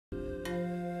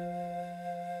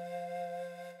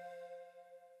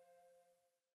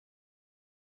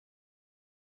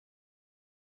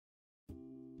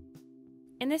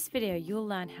In this video, you'll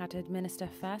learn how to administer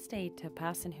first aid to a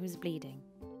person who is bleeding.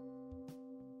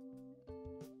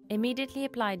 Immediately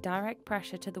apply direct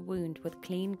pressure to the wound with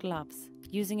clean gloves,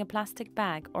 using a plastic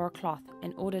bag or a cloth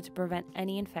in order to prevent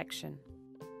any infection.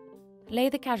 Lay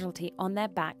the casualty on their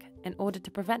back in order to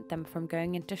prevent them from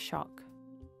going into shock.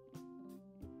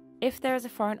 If there is a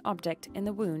foreign object in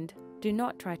the wound, do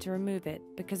not try to remove it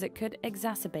because it could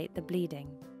exacerbate the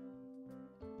bleeding.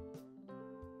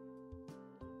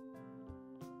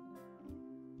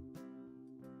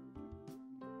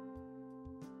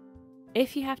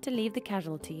 If you have to leave the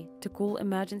casualty to call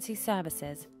emergency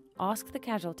services, ask the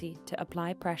casualty to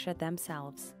apply pressure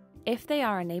themselves. If they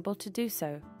are unable to do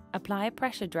so, apply a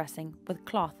pressure dressing with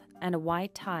cloth and a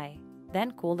wide tie,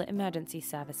 then call the emergency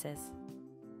services.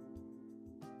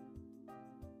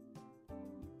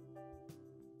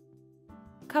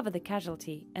 Cover the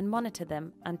casualty and monitor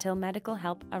them until medical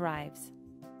help arrives.